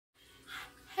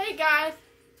guys,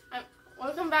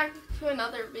 welcome back to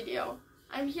another video.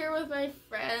 I'm here with my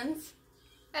friends.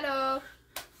 Hello.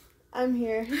 I'm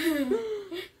here.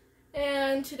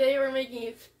 And today we're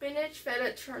making spinach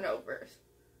feta turnovers.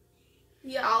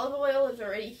 The olive oil is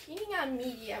already heating on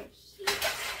medium heat.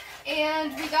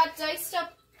 And we got diced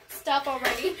up stuff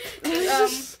already.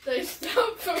 Diced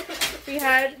up.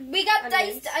 We got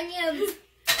diced onions.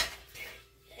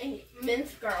 And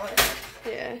minced garlic.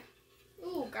 Yeah.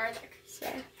 Ooh, garlic. So.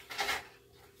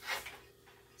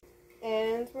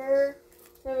 And we're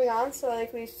moving on. So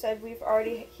like we said, we've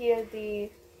already heated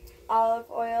the olive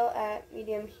oil at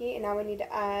medium heat, and now we need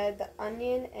to add the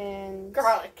onion and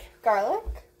garlic.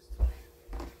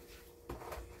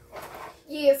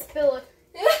 Yeah, spill it.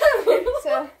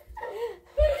 So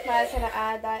Maya's gonna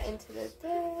add that into the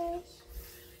dish.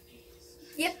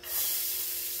 Yep.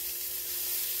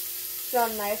 Do you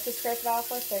want a knife to scrape it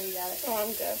off with, or you got it? Oh,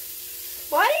 I'm good.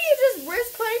 Why do you just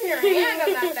risk putting your hand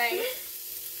on that thing?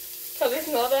 Because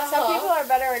it's not that Some hot. people are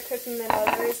better at cooking than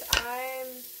others.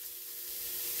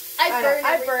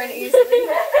 I burn easily.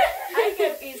 I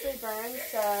get easily burned,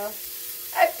 so.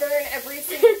 I burn every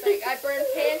single thing. I burn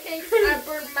pancakes, I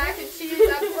burn mac and cheese,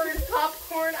 I burn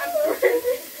popcorn,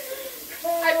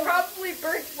 I probably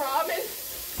burnt ramen.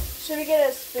 Should we get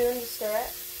a spoon to stir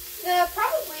it? Yeah,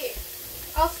 probably.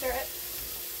 I'll stir it.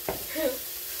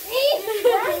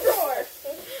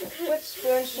 Which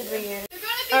spoon should we use?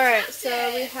 Alright, so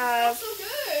we have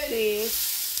the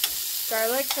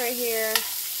garlic right here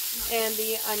and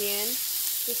the onion.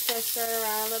 Just gonna stir it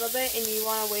around a little bit, and you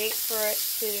want to wait for it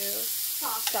to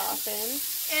soften.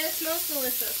 And it smells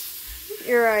delicious.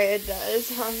 You're right, it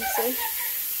does, honestly.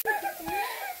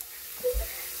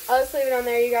 I'll just leave it on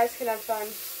there. You guys can have fun.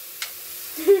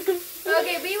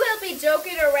 Okay, we will be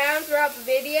joking around throughout the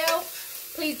video.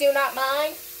 Please do not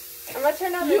mind. I'm gonna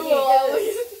turn down the heat.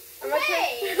 I'm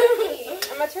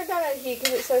gonna turn down the heat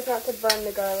because it says not to burn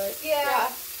the garlic.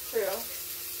 Yeah, true.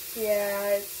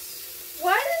 Yeah,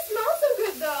 why does it smell so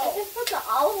good though? I just put the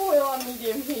olive oil on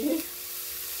medium heat.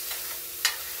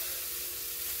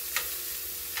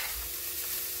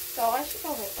 So I should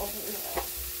probably open it up.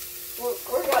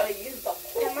 We're gonna use the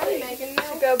whole Am I making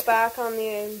now? To go back on the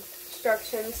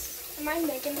instructions. Am I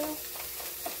making now?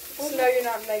 No, you're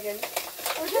not Megan.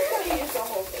 We're just gonna use the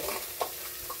whole thing.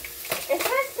 It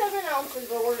says 7 ounces,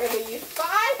 but we're gonna use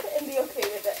 5 and be okay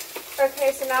with it.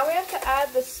 Okay, so now we have to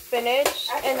add the spinach,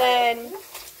 and then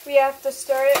we have to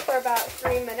stir it for about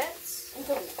 3 minutes.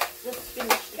 Until the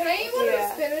spinach. Can I eat one of the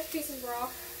spinach pieces raw?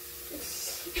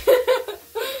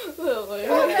 Literally.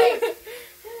 Okay.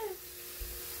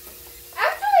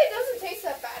 Actually, it doesn't taste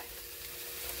that bad.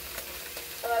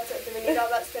 Oh, that's it. Do we need all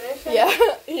that spinach?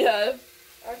 Yeah.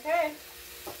 Okay.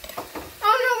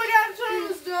 Oh no, we gotta turn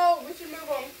the stove. We should move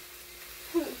on.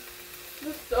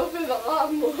 The stove is a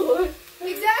lot more.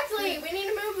 Exactly. We need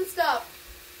to move the stuff.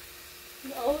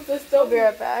 No, the stove. We'll be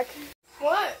right back.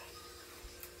 What?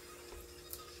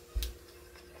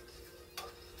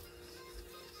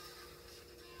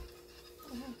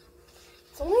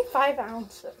 It's only 5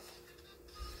 ounces.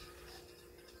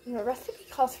 And the recipe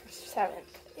calls for 7.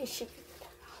 It should be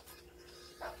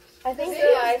 10. I think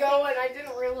I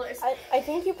didn't realize. I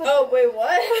think you put. Oh wait,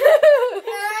 what?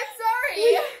 I'm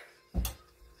sorry.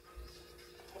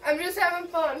 I'm just having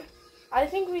fun. I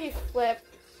think we flip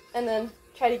and then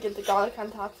try to get the garlic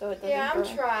on top so it doesn't burn.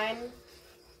 I'm trying.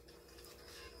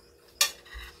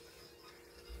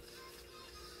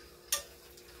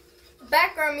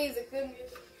 Background music, good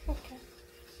music. Okay.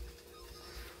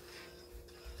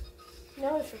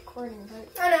 Now it's recording, right?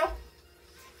 I know.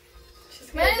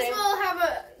 Might as well have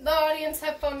the audience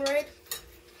have fun, right?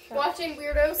 Sure. Watching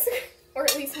weirdos, or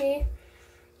at least me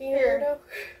being a weirdo.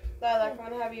 Lilac, I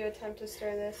want to have you attempt to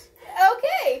stir this.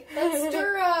 Okay, let's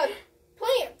stir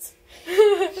plants.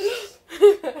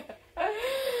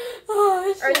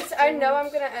 I know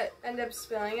I'm gonna end up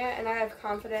spilling it, and I have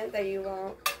confidence that you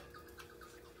won't.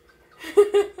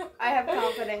 I have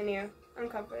confidence in you. I'm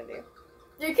confident in you.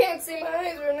 You can't see my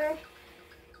eyes right now.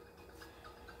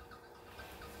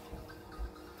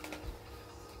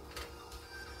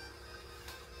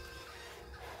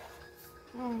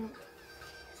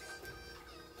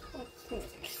 What's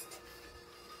next?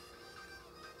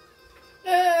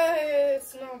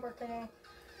 It's not working out.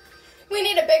 We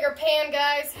need a bigger pan,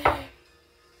 guys.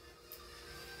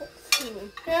 Let's see.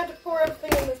 We have to pour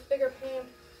everything in this bigger pan.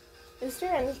 Is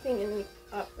there anything in the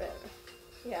oven?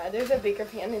 Yeah, there's a bigger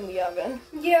pan in the oven.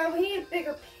 Yeah, we need a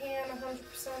bigger pan,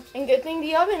 100%. And good thing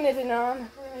the oven isn't on.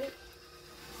 Right.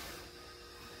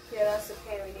 Yeah, that's the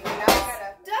pan we need. Now we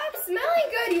gotta... Stop smelling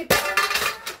good, you...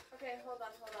 Okay, hold on.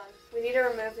 We need to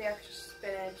remove the extra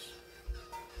spinach.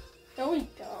 No, we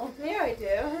don't. Yeah, we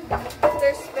do.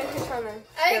 There's spinach on the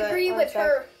I agree with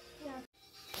her.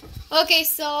 Yeah. Okay,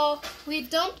 so we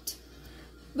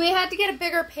had to get a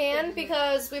bigger pan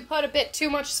because we put a bit too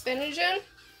much spinach in.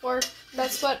 Or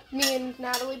that's what me and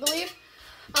Natalie believe.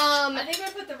 I think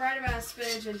I put the right amount of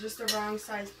spinach in just the wrong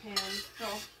size pan.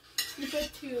 Oh. You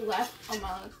put 2 left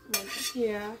amount.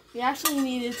 Yeah. We actually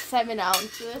needed 7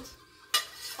 ounces.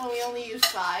 Oh, we only used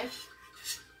 5.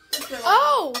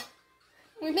 Oh!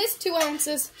 We missed 2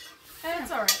 ounces.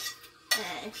 That's alright.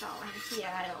 It's alright.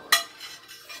 Yeah, I don't.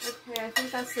 Okay, I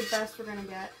think that's the best we're gonna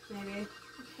get, maybe.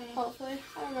 Okay. Hopefully.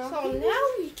 I don't know. So now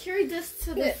we carry this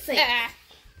to the sink.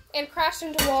 And crashed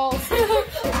into walls.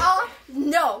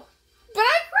 No. But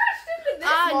I crashed into this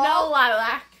wall. No,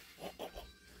 Lilac.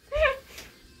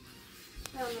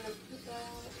 I'm gonna put that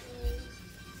in.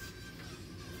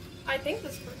 I think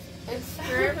this works. It's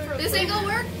This ain't gonna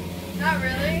work? Not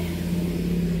really.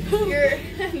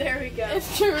 There we go. It's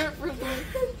stirred for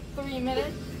 3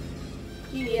 minutes.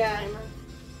 You need a timer.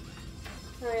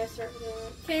 Oh, yeah, start doing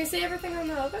it. Can you see everything on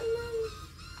the oven?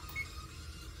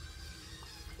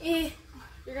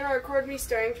 You're gonna record me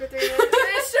stirring for 3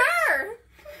 minutes? Sure!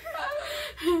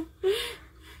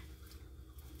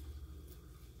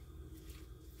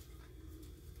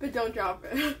 But don't drop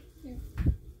it.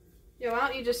 Yeah, why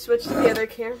don't you just switch to the other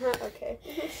camera? Okay.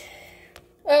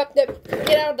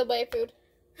 Get out of the way, food.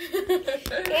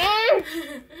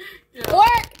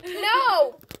 Work!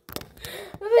 No!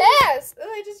 Yes!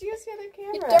 I just used the other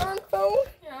camera. You darn phone.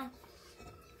 Yeah.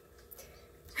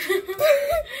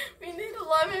 We need a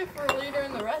lemon for later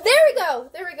in the recipe. There we go.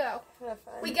 There we go.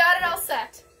 We got it all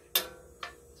set.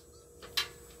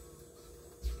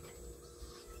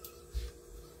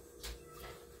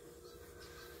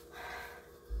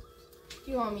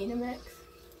 Do you want me to mix?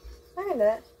 I can do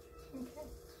it. Okay.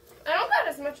 I don't got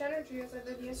as much energy as I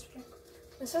did yesterday.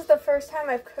 This is the first time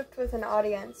I've cooked with an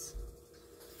audience.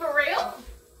 For real?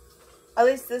 At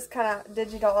least this kind of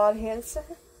digital audience.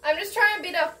 I'm just trying to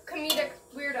be the comedic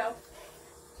weirdo.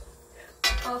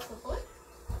 Possibly.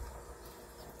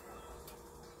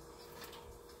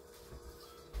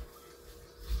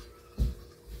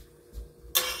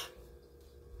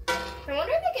 I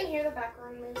wonder if they can hear the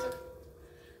background music.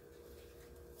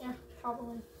 Yeah,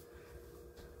 probably.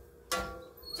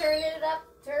 Turn it up,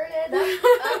 turn it up,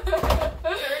 turn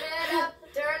it up,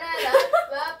 turn it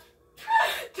up.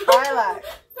 Lilac.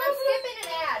 I'm skipping an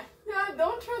ad. Yeah,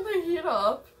 don't turn the heat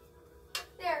up.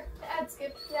 There, the ad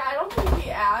skipped. Yeah, I don't think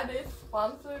the ad is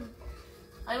sponsored.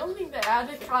 I don't think the ad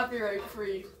is copyright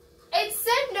free. It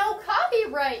said no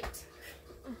copyright.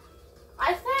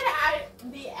 I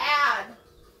said the ad.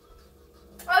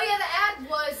 Oh yeah, the ad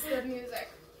was the music.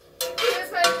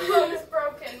 Because my phone is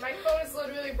broken. My phone is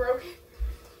literally broken.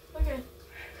 Okay.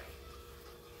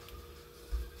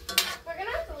 We're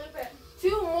gonna have to loop it.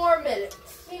 2 more minutes.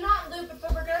 See, not loop it,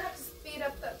 but we're gonna have to speed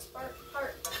up that part.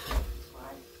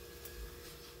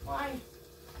 Why?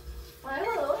 Why,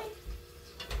 Lily?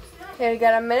 Okay, we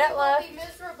got a minute left. Be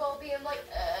miserable, being like,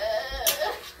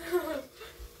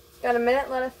 Got a minute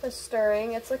left for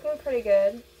stirring. It's looking pretty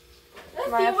good. Let's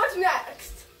see what's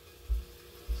next.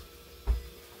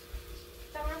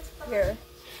 Here.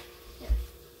 Yeah.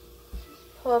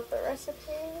 Pull up the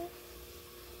recipe.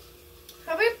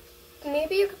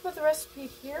 Maybe you could put the recipe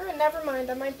here, and never mind,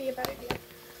 that might be a bad idea.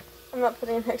 I'm not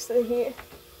putting it next to the heat.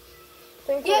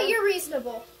 Yeah, you're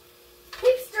reasonable.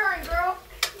 Keep stirring, girl.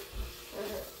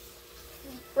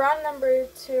 We're on number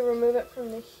 2. Remove it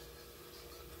from the heat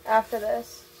after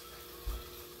this.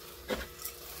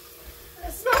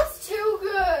 It smells too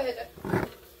good.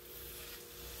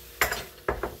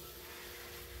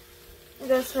 It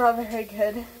does smell very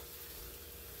good.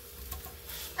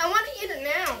 I want to eat it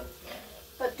now.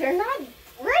 But they're not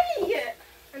ready yet.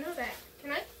 I know that.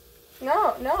 Can I?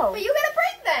 No. But you get a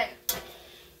break then.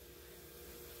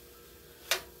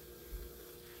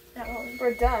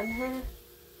 We're done, huh?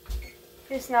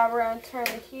 Just now we're going to turn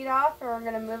the heat off and we're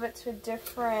going to move it to a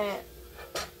different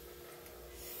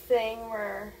thing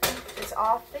where it's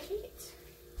off the heat.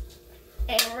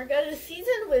 And we're going to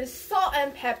season with salt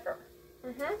and pepper.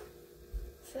 Mm-hmm.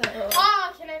 So.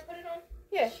 Oh, can I put it on?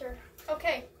 Yeah, sure.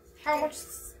 Okay. How much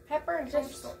pepper and how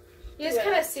much salt? You just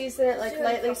kind of season it, like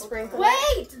lightly sprinkle.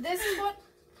 Wait! This is what?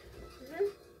 Mm-hmm.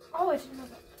 Oh, I didn't know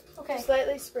that. Okay. Just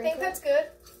lightly I sprinkle. think that's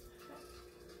good.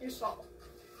 Your salt.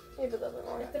 Maybe a little bit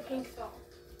more. Like the pink salt.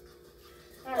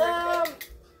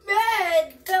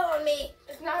 Red, fill on me.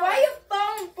 It's not. Why are you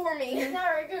falling for me? It's not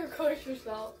regular kosher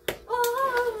salt.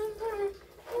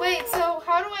 Wait, so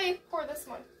how do I pour this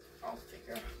one? I'll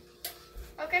figure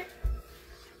out. Okay.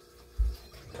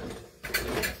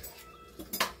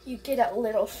 You get a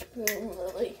little spoon,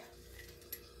 Lily.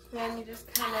 Then you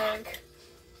just kind of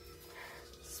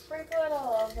sprinkle it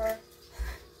all over.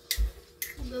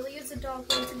 Lily is a dog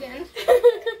once again.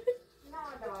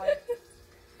 Not a dog.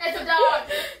 It's a dog.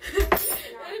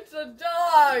 It's a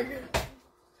dog.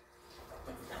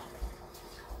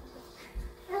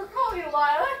 We're calling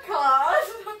Lila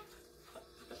cause.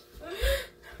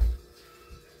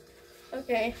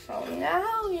 Okay, so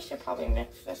now we should probably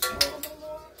mix this a little bit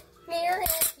more. Here,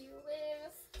 if you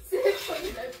live.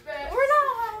 We're not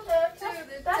allowed to.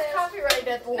 That's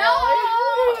copyrighted. No! No,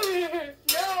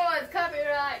 it's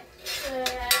copyright.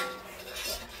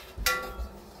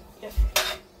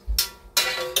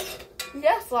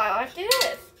 Yes, Lilac, it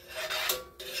is.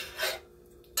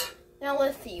 Now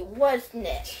let's see, what's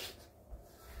next?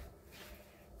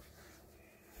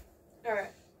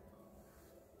 Alright.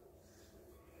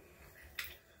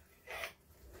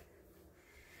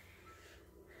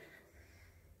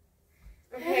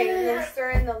 Okay, and then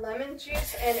stir in the lemon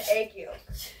juice and egg yolk.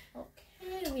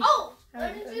 Okay. Oh,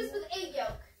 lemon juice with egg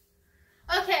yolk.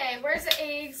 Okay, where's the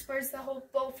eggs? Where's the whole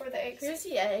bowl for the eggs? Here's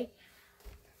the egg.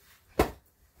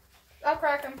 I'll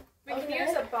crack them. We can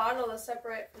use a bottle to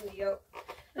separate from the yolk.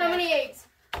 How many eggs?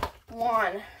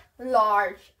 1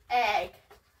 large egg.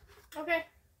 Okay.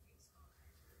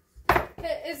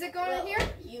 Is it going in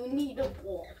here? You need a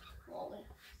bowl. Well,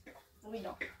 we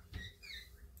don't.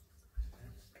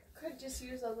 Could just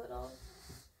use a little.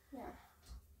 Yeah.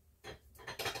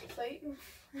 Plate.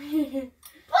 Plate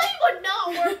would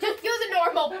not work. Just use a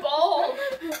normal bowl.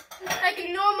 Like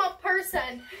a normal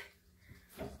person.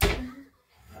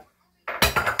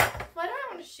 Why do I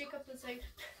want to shake up this egg?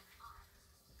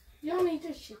 You don't need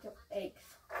to shake up eggs.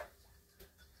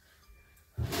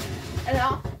 And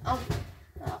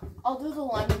I'll do the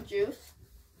lemon juice.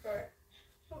 Sure.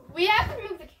 We have to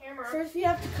move the camera. First, we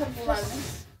have to cut the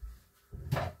lemons.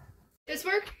 This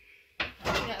work?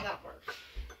 Yeah, that works.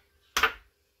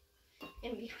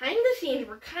 And behind the scenes,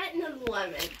 we're cutting the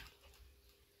lemon.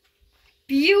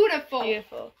 Beautiful.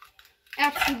 Beautiful.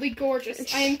 Absolutely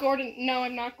gorgeous. I am Gordon. No,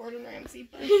 I'm not Gordon Ramsay,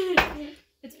 but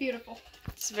it's beautiful.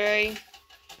 It's very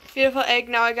beautiful egg.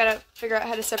 Now I gotta figure out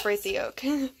how to separate the yolk.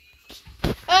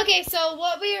 Okay, so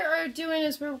what we are doing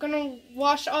is we're gonna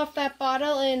wash off that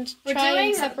bottle and We're try doing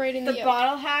and separating the the yolk.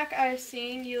 bottle hack I've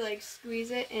seen. You like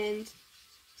squeeze it and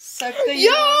suck the Yo,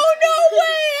 yolk. no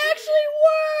way! It actually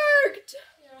worked!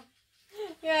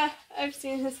 Yeah, I've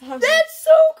seen this happen. That's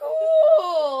so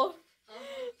cool!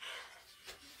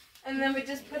 And then we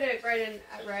just put it right in,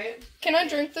 right? Can I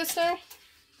drink this now?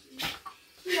 No,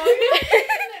 you're not putting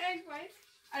the egg white.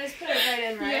 I just put it right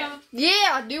in, right?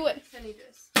 Yeah, do it. Then you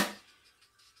just.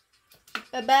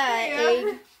 Bye-bye, Yeah.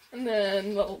 egg. And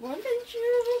then the lemon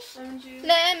juice. Lemon juice.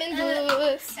 Lemon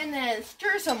juice. And then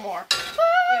stir some more.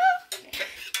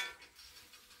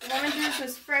 The lemon juice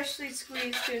was freshly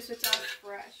squeezed too, so it's all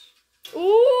fresh.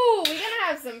 Ooh, we're gonna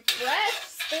have some fresh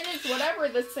spinach, whatever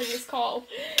this thing is called.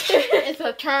 It's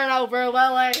a turnover,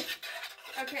 Lily.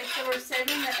 Okay, so we're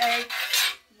saving the egg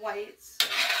whites.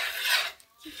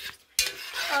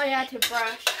 Oh yeah, to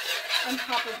brush on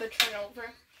top of the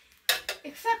turnover.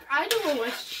 Except I do it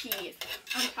with cheese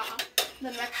on top.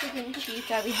 The Mexican cheese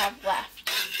that we have left.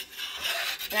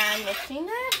 And I'm mixing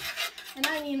this, and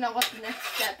I need to know what the next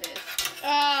step is.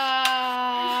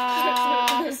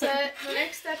 So the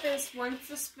next step is once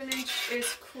the spinach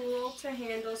is cool to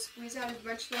handle, squeeze out as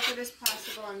much liquid as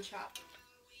possible and chop.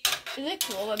 Is it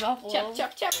cool enough? Chop,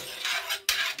 chop, chop.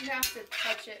 You have to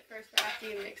touch it first after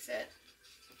you mix it.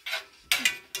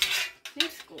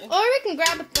 Seems cool. Or we can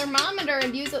grab a thermometer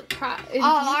and use it.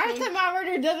 Our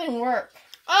thermometer doesn't work.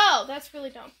 Oh, that's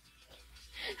really dumb.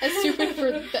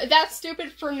 That's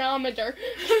stupid for thermometer.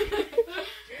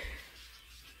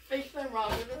 Fake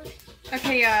thermometer.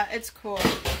 Okay, yeah, it's cool.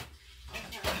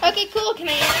 Okay, cool. Can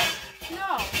I eat it?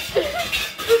 No.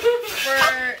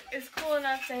 It's cool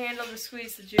enough to handle to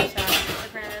squeeze the juice out.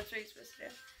 Apparently that's what you're supposed to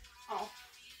do. Oh.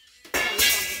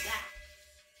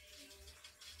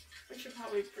 We should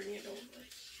probably bring it over.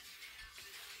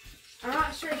 I'm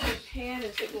not sure if your pan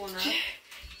is cool enough.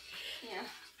 Yeah.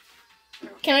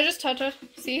 Can I just touch it?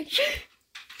 See?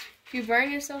 If you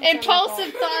burn yourself,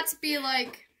 Impulsive thoughts be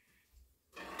like,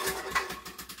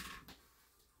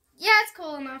 yeah, it's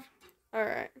cool enough.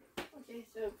 Alright. Okay,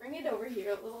 so bring it over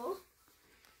here a little.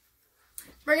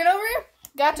 Bring it over here.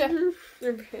 Gotcha.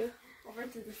 Over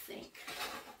to the sink.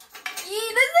 This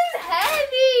thing's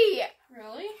heavy.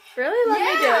 Really? Really? Let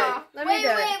me do it. Let me do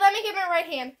it. Wait, let me get my right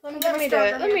hand. Let me do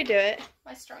it. Let me do it.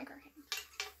 My stronger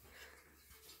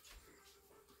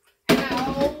hand.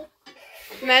 Ow.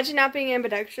 Imagine not being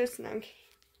ambidextrous. No, I'm kidding.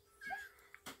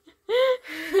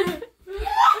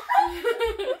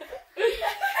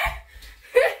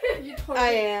 I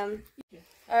am.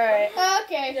 Alright.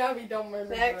 Okay. Yeah, we don't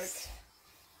remember. Next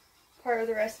part of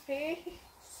the recipe.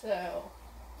 So,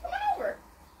 Come on over.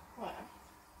 wow.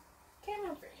 Came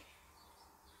over.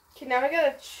 Okay, now we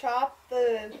gotta chop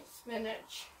the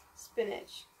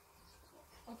Spinach.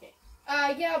 Okay.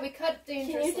 Yeah, we cut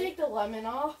dangerously. Can you take the lemon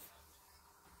off?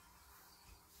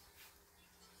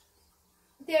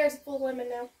 There's full lemon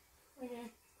now.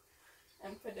 Okay.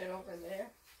 And put it over there.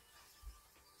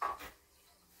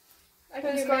 I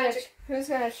can do magic. Who's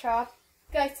gonna chop?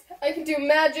 Guys, I can do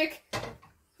magic.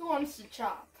 Who wants to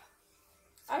chop?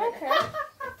 I don't care.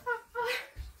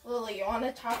 Lily, you want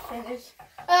to chop finish?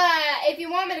 If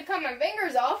you want me to cut my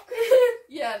fingers off.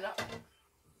 Yeah, no.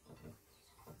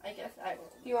 I guess I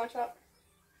will. Do you want to chop?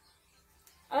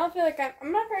 I don't feel like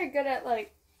I'm not very good at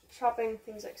like chopping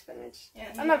things like spinach.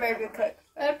 Yeah, I'm not very good cook.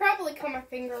 I'd probably cut my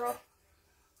finger off.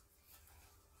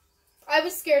 I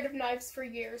was scared of knives for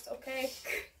years, okay?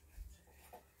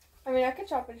 I mean, I could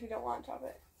chop it if you don't want to chop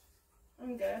it.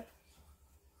 I'm good.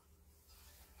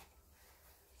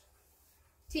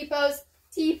 T-pose.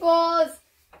 T-pose.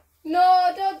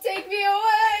 No, don't take me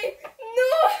away.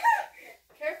 No.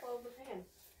 Careful of the pan.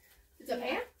 It's a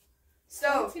pan?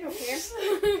 Stove. You don't care.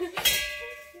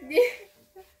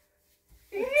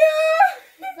 No.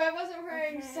 If I wasn't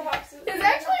wearing socks, It's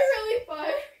actually really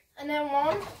fun. And then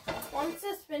once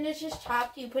the spinach is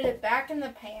chopped, you put it back in the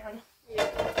pan.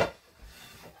 Yeah.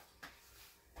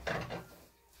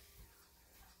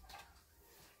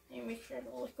 You make sure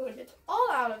the liquid is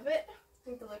all out of it. I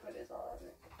think the liquid is all of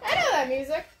it. I know that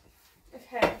music.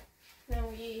 Okay. Then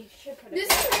we should put it This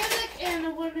is music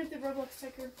and one of the Roblox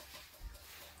sticker.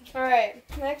 Alright,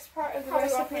 next part of the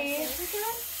recipe.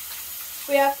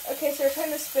 We have, okay, so we're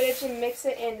putting the spinach and mix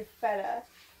it in feta.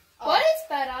 What is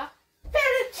feta?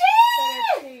 Feta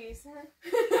Feta cheese.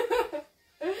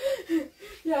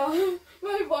 Yeah,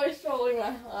 my voice rolling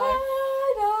my eye.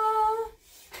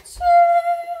 Feta cheese.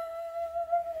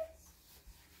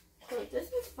 So this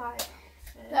is 5 ounces.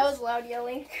 That was loud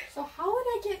yelling. So how would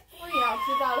I get 3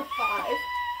 ounces out of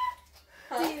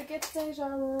 5? Do you get deja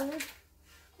vu?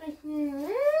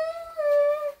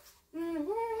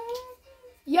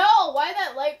 Yo, why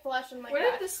that light flashing like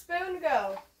Where that? did the spoon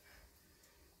go?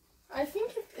 I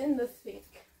think it's in the sink.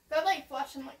 That light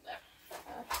flashing like that.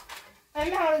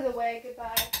 I'm out of the way.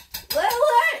 Goodbye.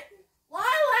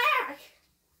 Lilac!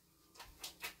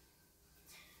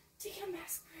 Take a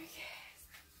mask break.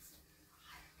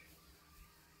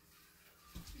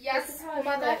 Yes, You could probably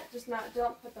mother. put it, just not,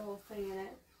 don't put the whole thing in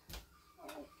it.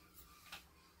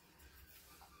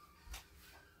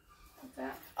 What's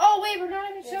that? Oh wait, we're not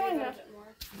even Maybe showing a little that. bit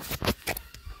more.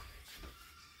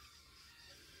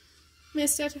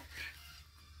 Missed it.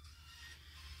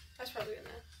 That's probably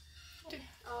enough.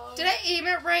 Did I aim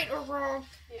it right or wrong?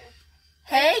 Yeah.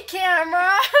 Hey,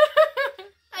 camera!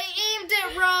 I aimed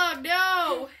it wrong. No.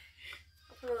 I'll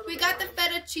put a little We bit got the more.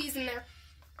 feta cheese in there.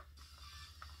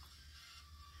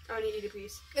 I need to eat a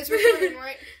piece. It's recording,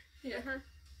 right? Yeah.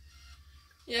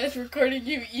 Yeah, it's recording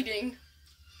you eating.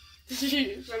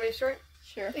 You want me to short?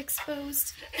 Sure.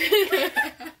 Exposed. Pretty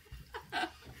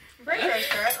sure I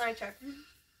start. Let me check.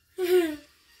 It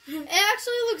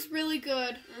actually looks really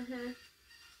good. Mm-hmm.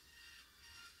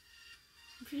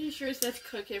 I'm pretty sure it says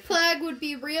cook it. Flag would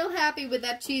be real happy with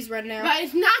that cheese right now. But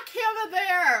it's not Camera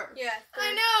Bear! Yeah.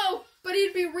 I know, but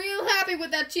he'd be real happy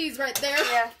with that cheese right there.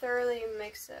 Yeah, thoroughly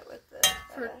mix it with the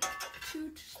For feta. 2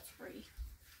 to 3.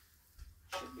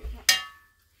 Should be.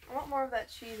 I want more of that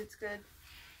cheese. It's good.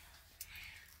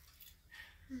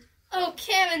 Oh,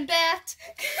 Camembert.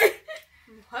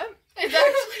 What? It's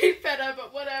actually feta,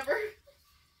 but whatever.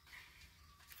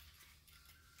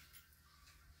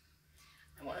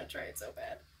 I want to try it so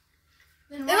bad.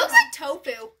 Then It why looks like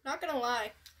tofu. Not gonna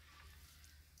lie.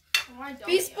 Why don't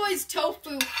Beast you? Boy's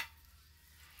tofu.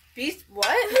 Beast?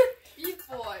 What? Beast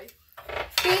Boy.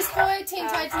 Beast Boy, Teen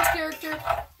Titans character.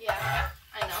 Yeah,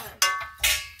 I know him.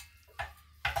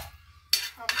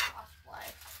 From cosplay.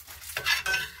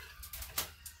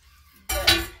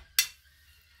 But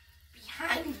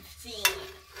behind the scenes,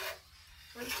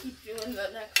 we're gonna keep doing the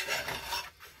next one.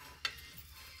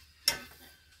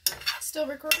 Still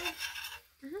recording?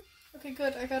 Mhm. Okay,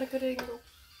 good. I got a good angle.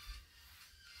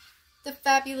 The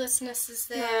fabulousness is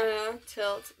there. No,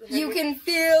 tilt. You can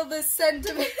feel the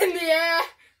sentiment in the air.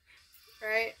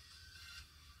 Right?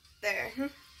 There.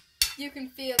 You can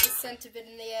feel the scent of it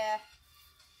in the air.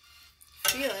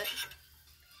 Feel it.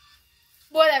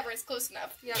 Whatever, it's close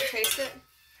enough. You don't taste it?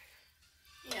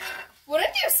 Yeah.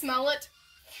 Wouldn't you smell it?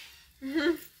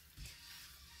 Mm-hmm.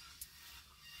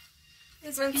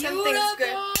 It's When beautiful. something's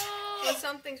good. When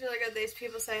something's really good, these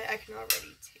people say, I can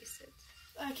already taste it.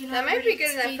 That might be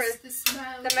good enough for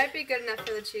that might be good enough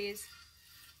for the cheese.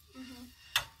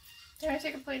 Can I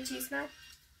take a plate of cheese now?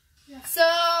 Yeah. So,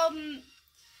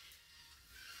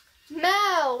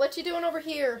 Mel, what you doing over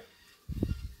here?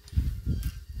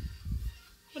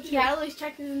 You gotta at least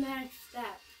check the next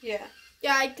step. Yeah.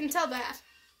 Yeah, I can tell that.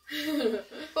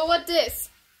 But what this?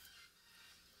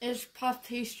 It's puff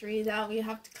pastry that we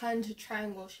have to cut into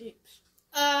triangle shapes.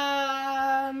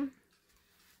 I'm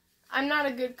not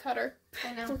a good cutter.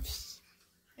 I know.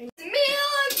 Meal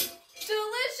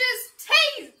delicious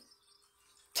taste.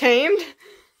 Tamed?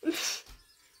 And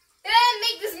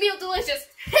make this meal delicious.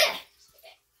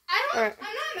 Alright.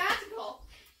 I'm not magical.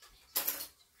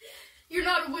 You're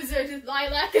not a wizard,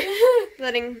 Lilac.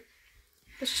 Letting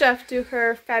the chef do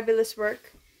her fabulous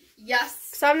work.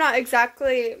 Yes. So I'm not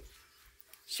exactly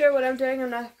sure what I'm doing. I'm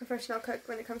not a professional cook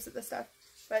when it comes to this stuff.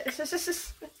 But it's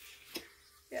just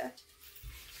yeah.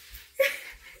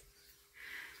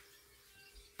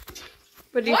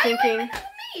 What are you thinking?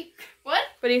 What?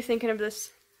 What are you thinking of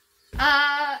this?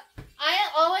 All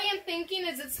I am thinking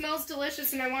is it smells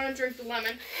delicious and I want to drink the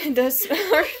lemon. It does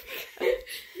smell.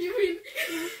 You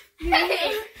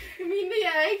mean the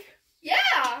egg?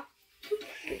 Yeah.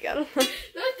 We gotta. That's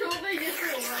totally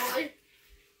different.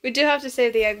 We do have to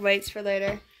save the egg whites for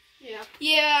later. Yeah.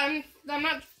 Yeah, I'm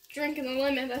not drinking the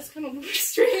lemon. That's kind of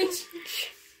strange.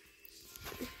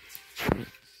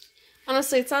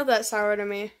 Honestly, it's not that sour to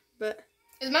me, but.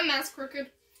 Is my mask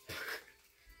crooked?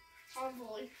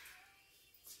 Probably.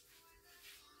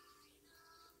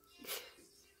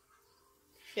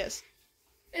 Yes.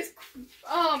 It's.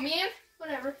 Oh man.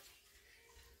 Whatever.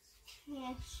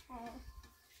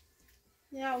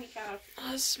 Yeah, we got it.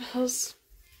 Oh, it smells.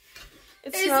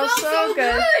 It smells so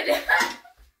good.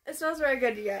 It smells very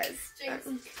good, you guys.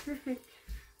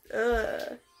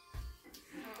 Ugh.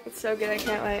 It's so good, I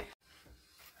can't wait.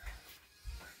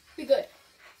 Be good.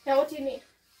 Now what do you need?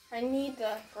 I need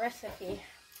the recipe.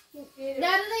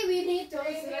 Natalie, we need those.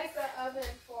 Make the oven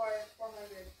for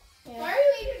 400. Yeah. Why are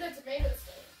you eating the tomatoes?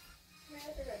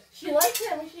 She likes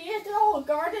them. She eats the whole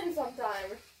garden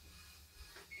sometimes.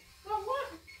 But what?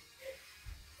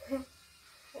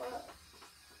 What?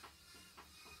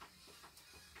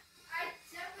 I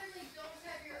definitely don't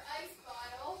have your ice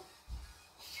bottle.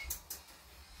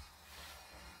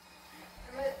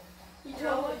 You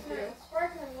know what to do.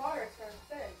 Sparkling water is going to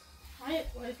fix.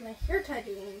 Why is my hair tie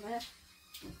doing that?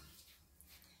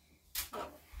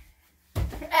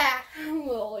 Ah,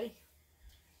 Lily.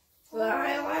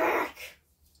 Lilac.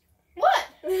 What?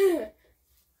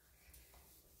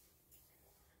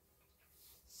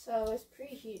 So it's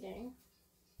preheating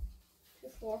to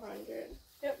 400.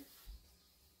 Yep.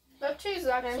 That cheese is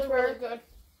actually And really we're good.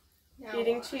 Now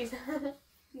Eating what? cheese.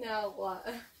 Now what?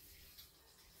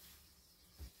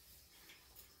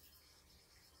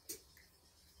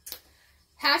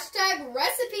 Hashtag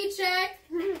recipe check.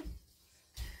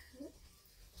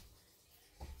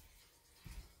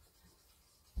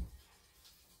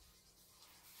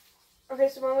 Okay,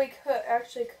 so when we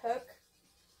actually cook,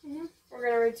 Mhm. we're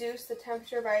going to reduce the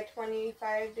temperature by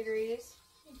 25 degrees.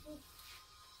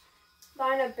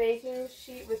 Line a baking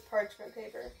sheet with parchment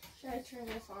paper. Should I turn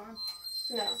this on?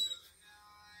 No.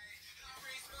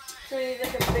 So we need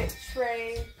like a big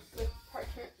tray with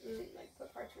parchment, and like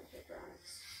put parchment paper on it.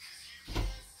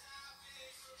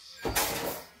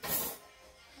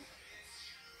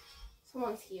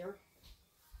 Someone's here.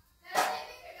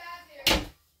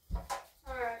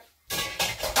 Alright.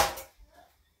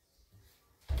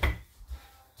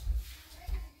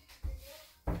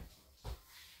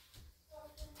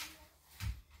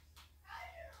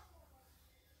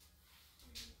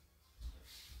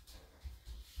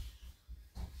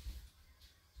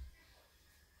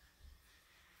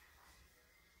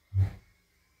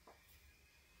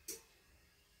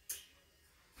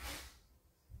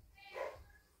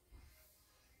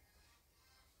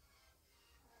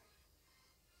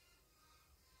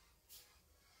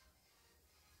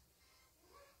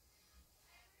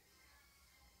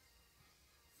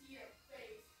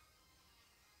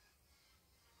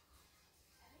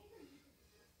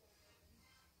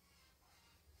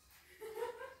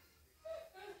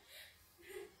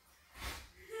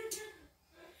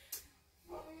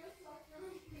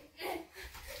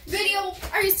 Video,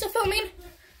 are you still filming?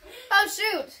 Oh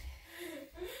shoot.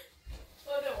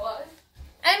 What it was?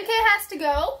 NK has to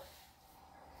go.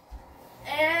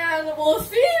 And we'll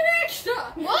see you next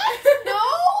time. What? No?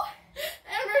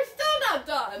 And we're still not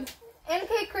done.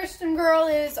 NK Christian girl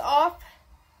is offline.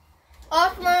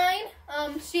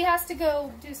 She has to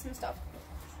go do some stuff.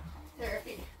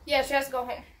 Therapy. Yeah, she has to go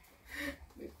home.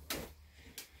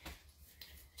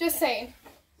 Just saying.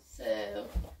 So.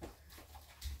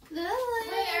 Lily.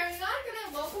 Wait, are you not gonna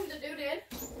welcome the dude in?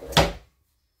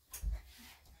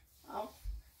 Oh.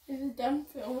 Is it done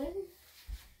filming?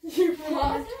 You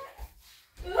paused it?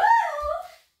 Woo!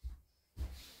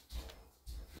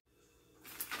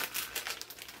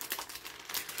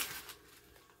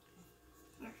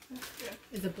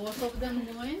 Is the both of them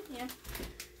going? Yeah.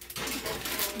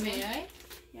 May I?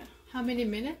 Yeah. How many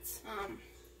minutes?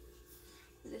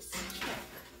 This check.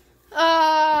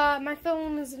 My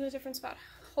phone is in a different spot.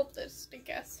 Hold this, I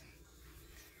guess.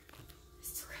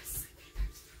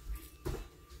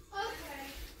 Okay.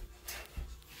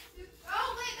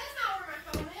 Oh wait, that's not where my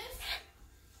phone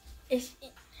is.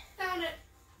 Found it.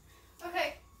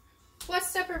 Okay. What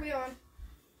step are we on?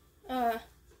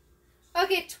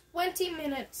 Okay, 20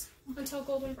 minutes until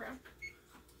golden brown.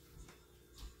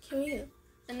 Can we?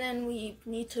 And then we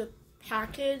need to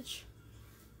package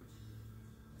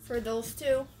for those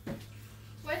two.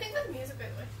 Well, I think that's music, by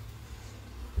the way.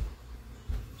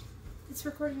 It's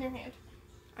recording your hand.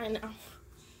 I know.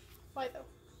 Why though?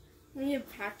 We need a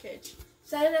package.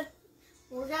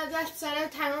 We're gonna set a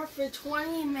timer for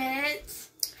 20 minutes,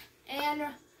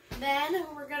 and then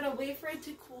we're gonna wait for it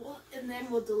to cool, and then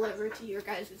we'll deliver it to your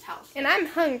guys' house. And I'm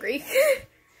hungry.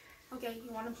 Okay,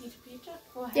 you want a piece of pizza?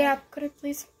 Go ahead. Yeah, could I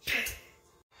please?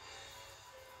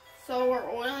 So we're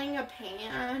oiling a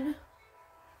pan.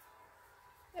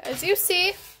 As you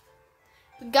see,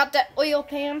 we got that oil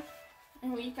pan.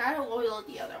 And we gotta oil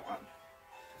the other one.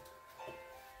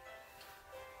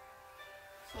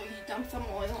 So you dump some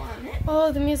oil on it.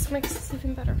 Oh, the music makes this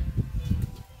even better.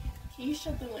 Can you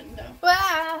shut the window?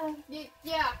 Ah,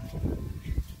 yeah.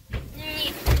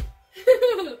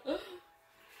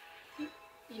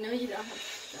 You know you don't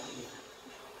have to tell me that.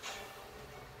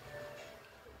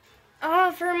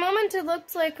 Oh, for a moment it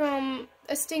looked like a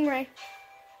stingray.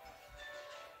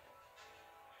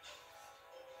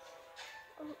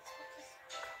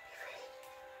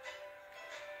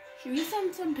 Should we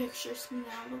send some pictures from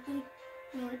now when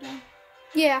we're done?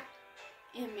 Yeah.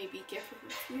 And maybe give her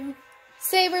a few?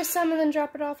 Save her some and then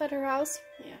drop it off at her house.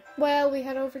 Yeah. Well, we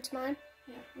head over to mine.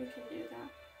 Yeah, we can do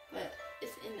that. But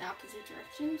it's in opposite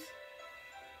directions.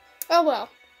 Oh well.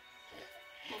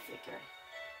 We'll figure.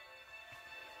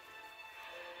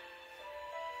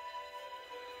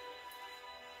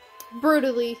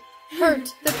 Brutally hurt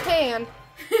the pan.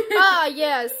 Ah,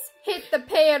 yes. Hit the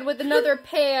pan with another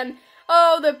pan.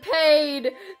 Oh, the pain.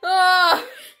 Ah.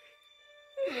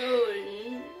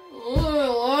 Really?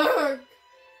 Oh, look.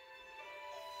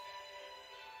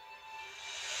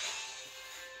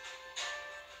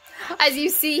 As you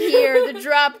see here, the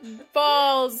drop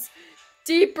falls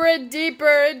deeper and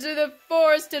deeper into the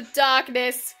forest of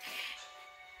darkness.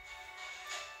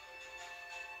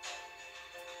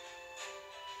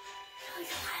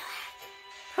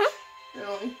 Huh?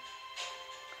 Really?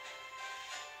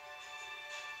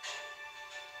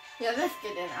 Yeah, that's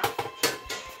good enough.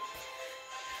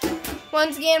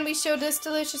 Once again, we showed this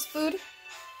delicious food.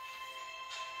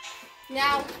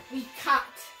 Now we cut.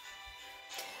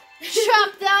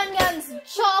 Chop the onions,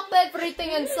 chop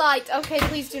everything in sight. Okay,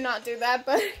 please do not do that,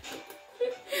 but...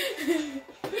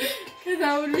 Because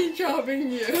I would be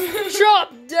chopping you.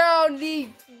 Chop down the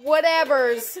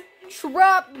whatevers.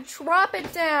 Chop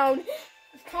it down.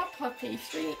 It's called puff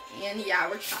pastry, and yeah,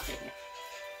 we're chopping it.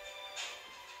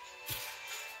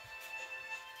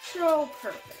 So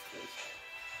perfectly.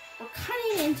 We're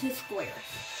cutting into squares.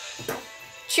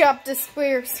 Chop the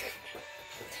squares.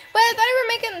 Wait, I thought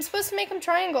you were supposed to make them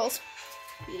triangles.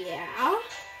 Yeah.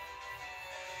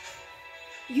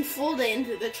 You fold it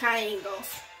into the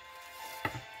triangles.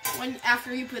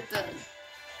 After you put the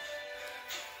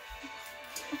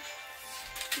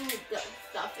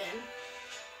stuff in.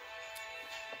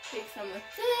 Take some of that,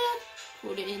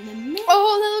 put it in the middle.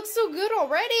 Oh, that looks so good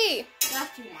already.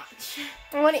 Not too much.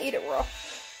 I want to eat it raw.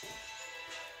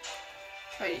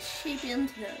 Try to shape it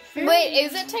into the Wait,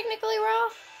 is it technically raw?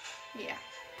 Yeah.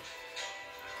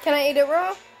 Can I eat it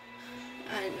raw?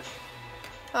 I know.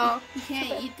 Oh. You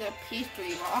can't eat the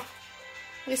pastry raw.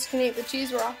 You just can eat the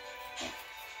cheese raw.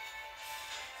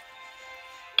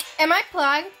 Am I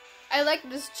plagued? I like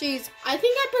this cheese. I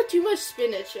think I put too much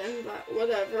spinach in, but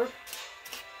whatever.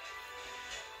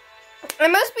 I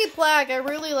must be plagued. I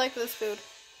really like this food.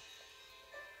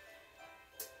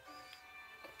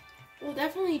 We'll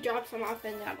definitely drop some off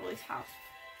in Natalie's house.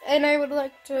 And I would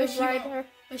like to But she ride won't- her.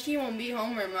 But she won't be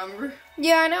home, remember?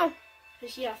 Yeah, I know.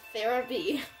 Because she has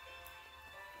therapy.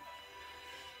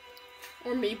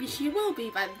 Or maybe she will be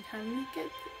by the time we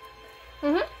get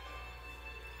there.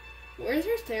 Mm-hmm. Where's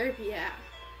her therapy at?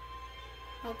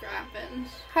 Elk Rapids.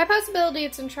 High possibility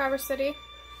it's in Traverse City.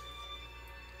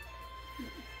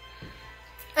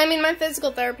 I mean, my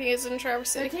physical therapy is in Traverse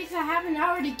So it City. takes a half an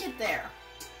hour to get there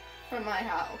from my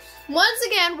house. Once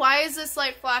again, why is this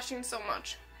light flashing so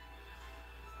much?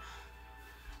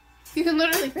 You can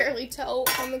literally barely tell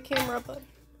on the camera, but...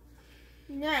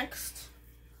 Next,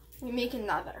 we make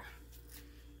another.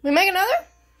 We make another?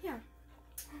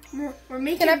 We're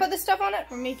making. Can I put this stuff on it?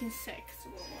 We're making 6.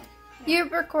 You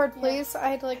record, please.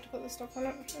 I'd like to put this stuff on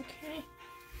it. Okay.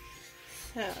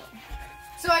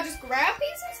 So I just grab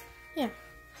pieces?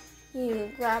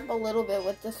 You grab a little bit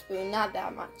with the spoon, not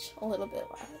that much. A little bit.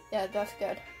 Yeah, that's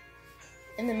good.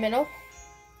 In the middle.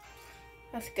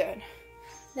 That's good.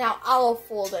 Now I'll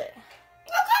fold it.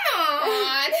 Oh, come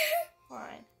on!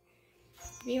 Fine.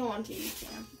 If you don't want to, you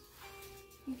can.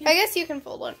 I guess you can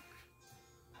fold it.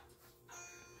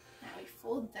 Now we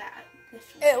fold that this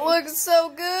way. It looks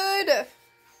so good!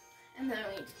 And then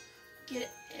we get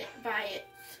it by it.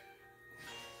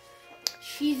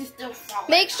 Cheese is still falling.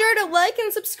 Make sure to like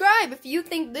and subscribe if you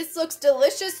think this looks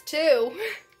delicious too.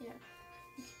 Yeah.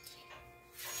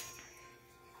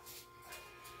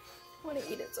 I want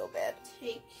to eat it so bad.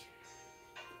 Take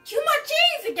too much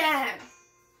cheese again.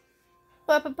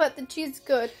 But the cheese is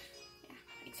good. Yeah,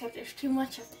 except there's too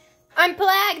much of it. I'm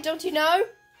plagued, don't you know?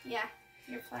 Yeah,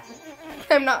 you're fine.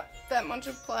 I'm not that much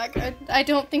of plague. I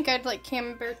don't think I'd like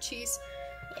camembert cheese.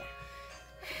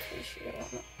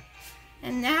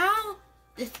 And now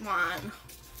this one.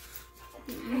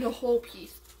 The whole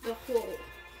piece. The whole.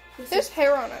 There's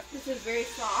hair on it. This is very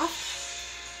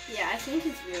soft. Yeah, I think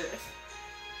it's yours.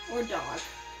 Or dog.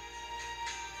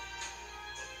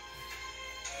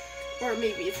 Or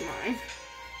maybe it's mine.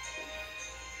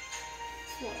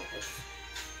 It's one of us.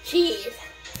 Cheese.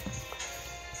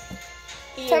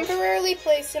 Temporarily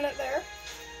placing it there.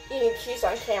 Eating cheese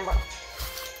on camera.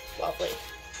 Lovely.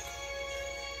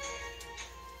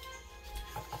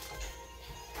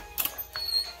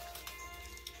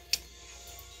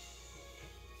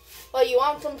 Well, you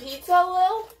want some pizza,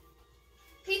 Lil?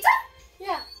 Pizza?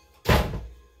 Yeah.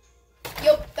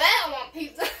 You bet I want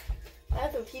pizza. I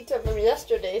have a pizza from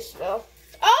yesterday still.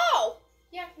 Oh!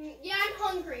 Yeah, I'm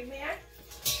hungry, man.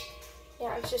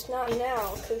 Yeah, it's just not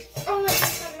now, because Oh,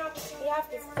 I'm not you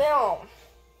have to film.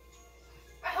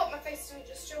 I hope my face didn't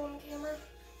just show on camera.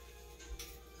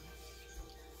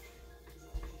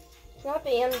 It's not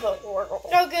the end of the world.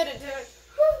 Oh, good, it did.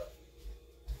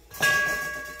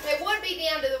 It would be the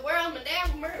end of the world, my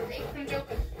dad would murder me. I'm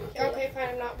joking. Okay, fine,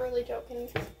 I'm not really joking.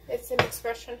 It's an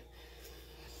expression.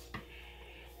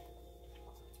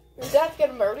 Your dad's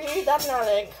gonna murder you? That's not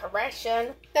an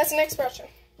correction. That's an expression.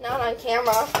 Not on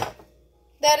camera.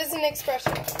 That is an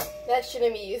expression. That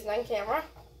shouldn't be used on camera.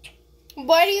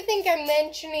 Why do you think I'm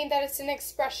mentioning that it's an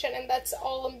expression and that's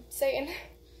all I'm saying?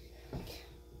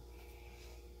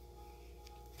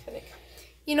 Kidding.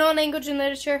 You know, in language and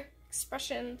literature,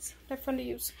 expressions, they're fun to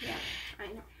use. Yeah,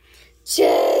 I know.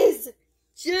 Cheese!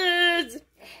 Cheese!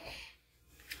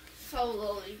 So,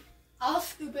 Lily, I'll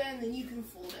scoop it and then you can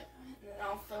fold it. And then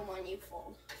I'll film when you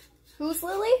fold. Who's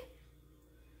Lily?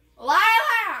 Lila!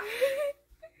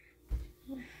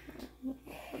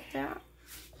 Put that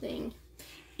thing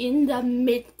in the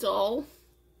middle.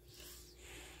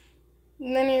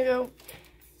 And then you go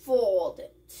Fold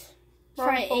it.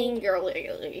 Wrong fold.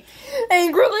 Triangularly.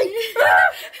 angrily.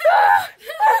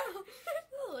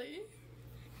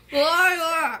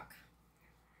 Lilac!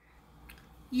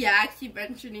 Yeah, I keep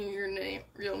mentioning your name,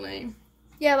 real name.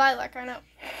 Yeah, lilac, I know.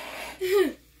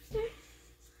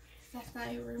 That's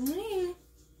not your real name.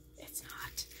 It's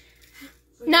not.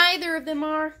 Neither of them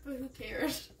are. But who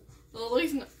cares?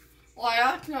 Lily's not.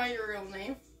 Lilac's not your real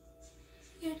name.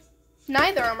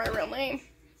 Neither are my real name.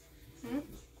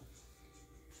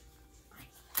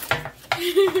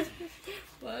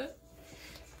 What?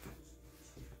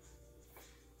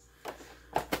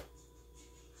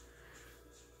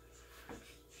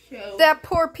 Show. That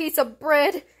poor piece of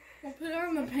bread I'll put it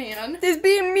on the pan. is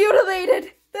being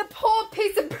mutilated. That poor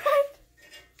piece of bread.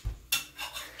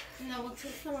 Now we'll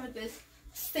take some of this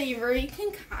savory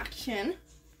concoction.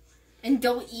 And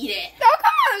don't eat it. Oh,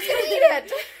 come on, I was gonna eat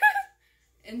it.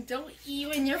 And don't eat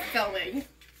when you're filming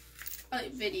a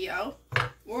video.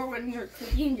 Or when you're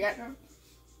cooking in general.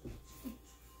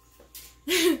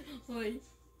 Like,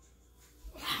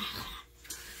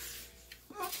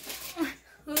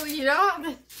 well, you don't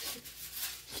have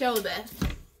to show this,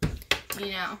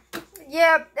 you know.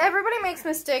 Yeah, everybody makes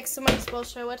mistakes, so might as well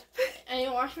show it. And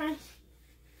you wash mine?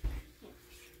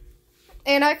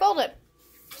 And I fold it.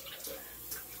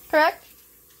 Correct?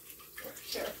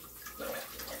 Sure.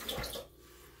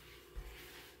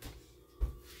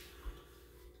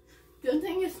 Good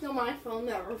thing it's still my phone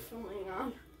that we're filming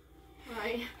on.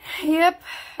 Right. Yep.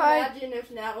 Imagine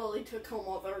if Natalie took home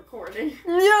all the recording.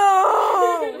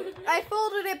 No! I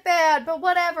folded it bad, but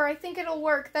whatever. I think it'll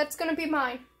work. That's gonna be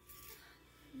mine.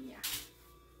 Yeah.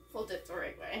 Fold it the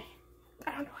right way.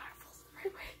 I don't know how to fold it the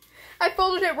right way. I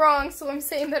folded it wrong, so I'm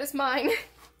saying that it's mine.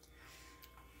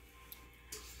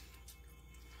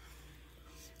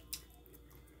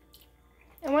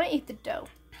 I want to eat the dough.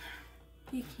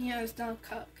 You can't, it's not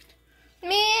cooked.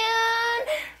 Man!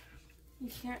 You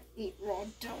can't eat raw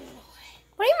dough.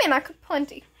 What do you mean? I cooked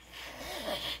plenty.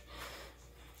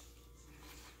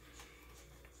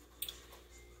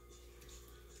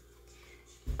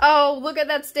 Oh, look at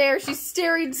that stare. She's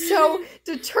staring so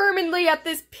determinedly at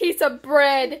this piece of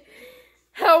bread.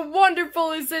 How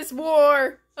wonderful is this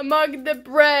war among the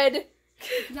bread?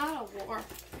 Not a war.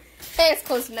 Hey, it's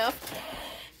close enough.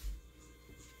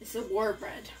 It's a war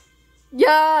bread.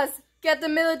 Yes! Get the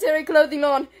military clothing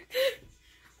on.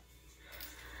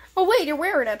 Oh, wait, you're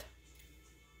wearing it.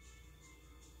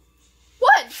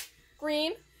 What?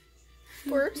 Green.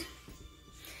 Words.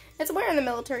 It's wearing the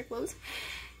military clothes.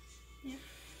 Yeah.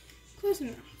 Close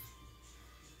enough.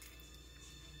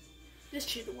 This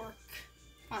should work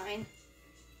fine.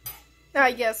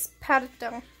 I guess. Pat it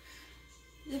down.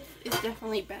 This is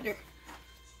definitely better.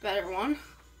 Better one.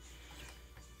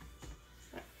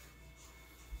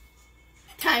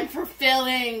 Time for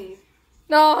filling.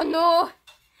 No, no.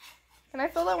 Can I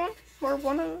fill that one? Or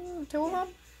one of two of them?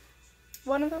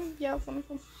 One of them? Yeah, one of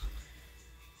them.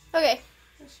 Okay.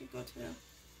 This should go to the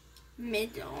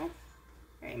middle.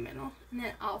 Very middle. And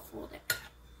then I'll fold it.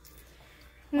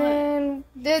 And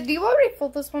then, do you already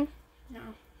fold this one? No.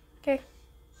 Okay.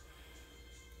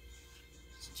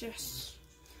 It's just,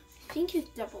 I think it's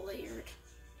double layered.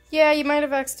 Yeah, you might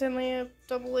have accidentally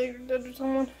double layered it or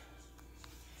someone.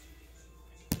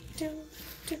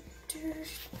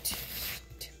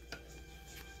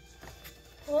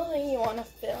 Well, you want to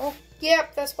fill?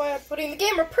 Yep, that's why I'm putting the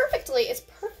camera perfectly. It's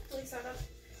perfectly set up.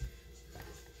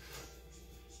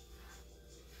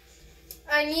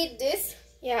 I need this.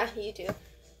 Yeah, you do.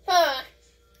 Huh.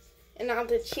 And now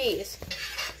the cheese.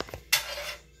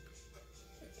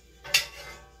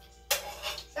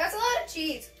 That's a lot of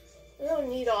cheese. We don't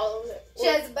need all of it.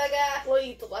 Cheeseburger. We'll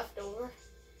eat the leftover.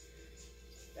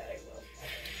 That I will.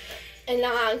 And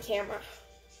not on camera.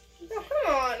 No,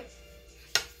 come on.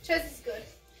 Cheese is good.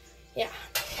 Yeah,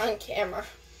 on camera.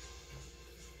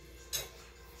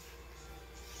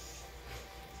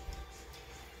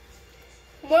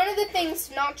 One of the things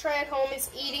to not try at home is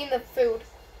eating the food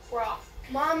raw.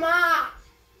 Mama!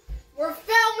 We're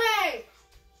filming!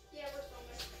 Yeah, we're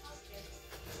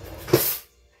filming.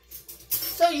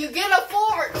 So you get a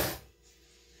fork!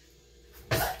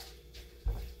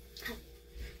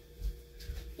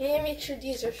 You need to make sure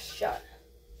these are shut.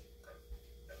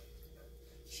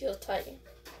 Seal tight.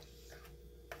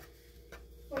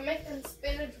 We're making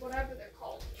spinach, whatever they're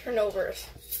called. Turnovers.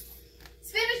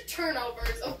 Spinach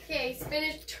turnovers. Okay,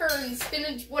 spinach turns,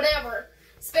 spinach whatever.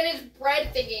 Spinach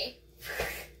bread thingy.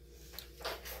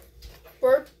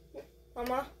 Bird?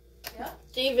 Mama? Yeah?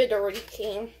 David already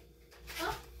came.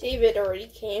 Huh? David already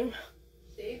came.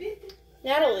 David?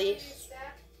 Natalie.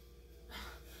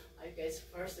 I guess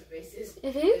first the basis.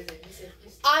 Mhm.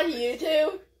 On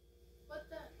YouTube. What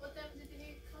time did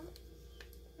he come?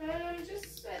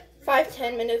 Just at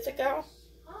 5-10 minutes ago.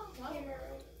 Oh, wow.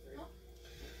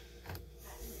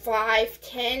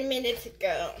 5-10 minutes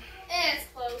ago. It's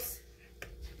close.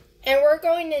 And we're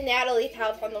going to Natalie's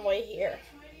house on the way here.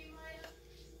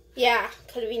 Yeah,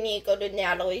 because we need to go to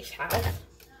Natalie's house.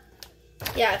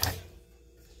 Yes.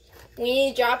 We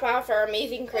need to drop off our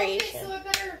amazing creation. Okay, so I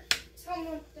better tell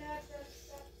my dad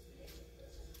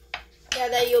Yeah,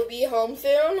 that you'll be home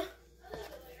soon.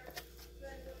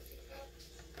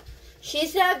 She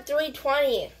said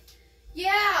 3:20.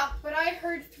 Yeah, but I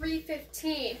heard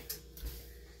 3:15.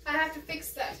 I have to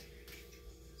fix that.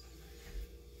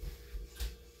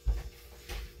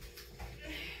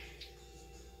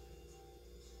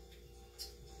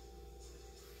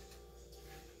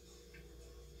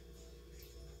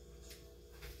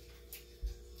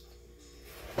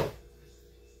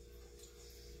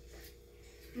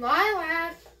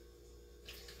 Lilac.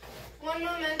 One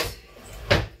moment.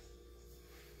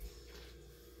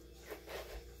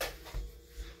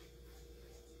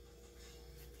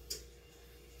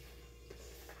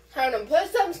 Time to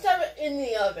put some stuff in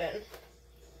the oven.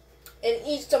 And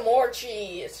eat some more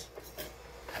cheese.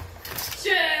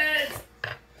 Cheese.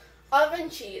 Oven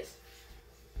cheese.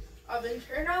 Oven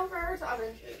turnovers,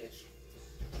 oven cheese.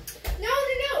 No.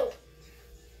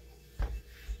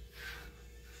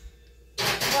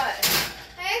 What?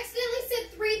 I accidentally said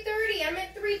 3:30. I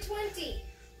meant 3:20.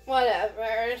 Whatever,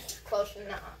 it's close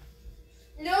enough.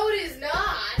 No, it is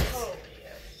not. Oh,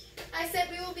 I said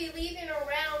we will be leaving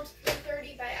around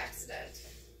 3:30 by accident.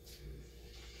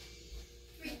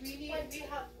 We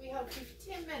have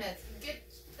 15 minutes. Get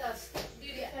the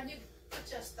Lily, can you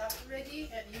put your stuff ready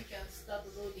and you can start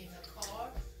loading the car?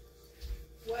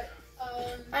 What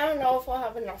I don't know if we'll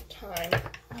have enough time.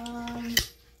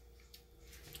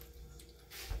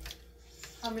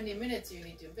 how many minutes you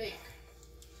need to bake?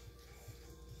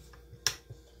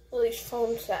 Lily's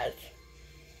phone says.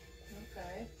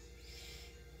 Okay.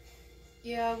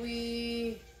 Yeah,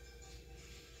 we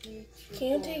need to Can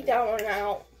you go. take that one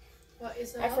out? What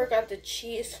is I that? forgot the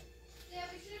cheese. Yeah,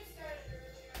 we should have started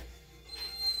earlier.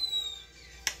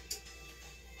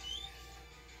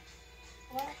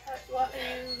 What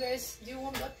are you guys, do you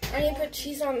want what? I need to put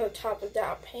cheese on the top of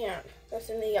that pan that's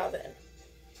in the oven.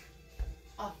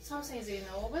 Oh, something is in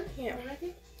the oven Yeah.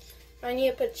 already? I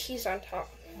need to put cheese on top.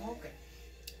 Okay.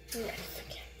 Yes,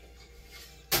 okay.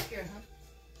 Here, huh?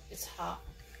 It's hot.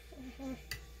 Mhm.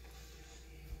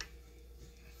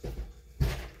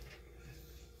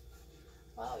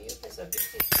 Wow, you guys are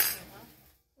busy, huh?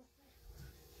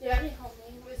 Daddy help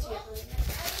me with you.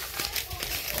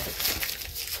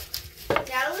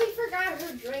 Natalie forgot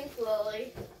her drink,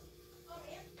 Lily.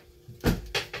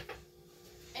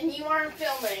 And you aren't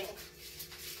filming.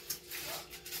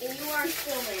 And you aren't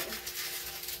filming.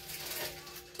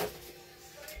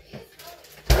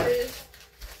 It is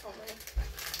filming.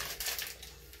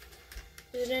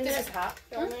 Isn't This it is hot.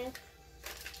 filming?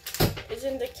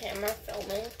 Isn't the camera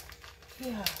filming?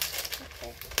 Yeah.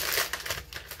 Okay.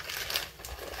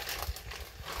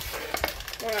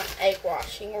 We're not egg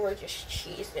washing, we're just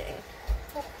cheesing.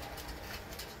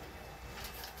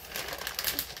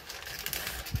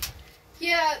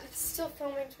 Yeah, it's still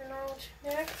filming for now.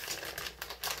 Next.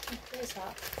 It is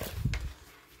hot.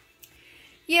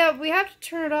 Yeah, we have to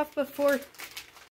turn it off before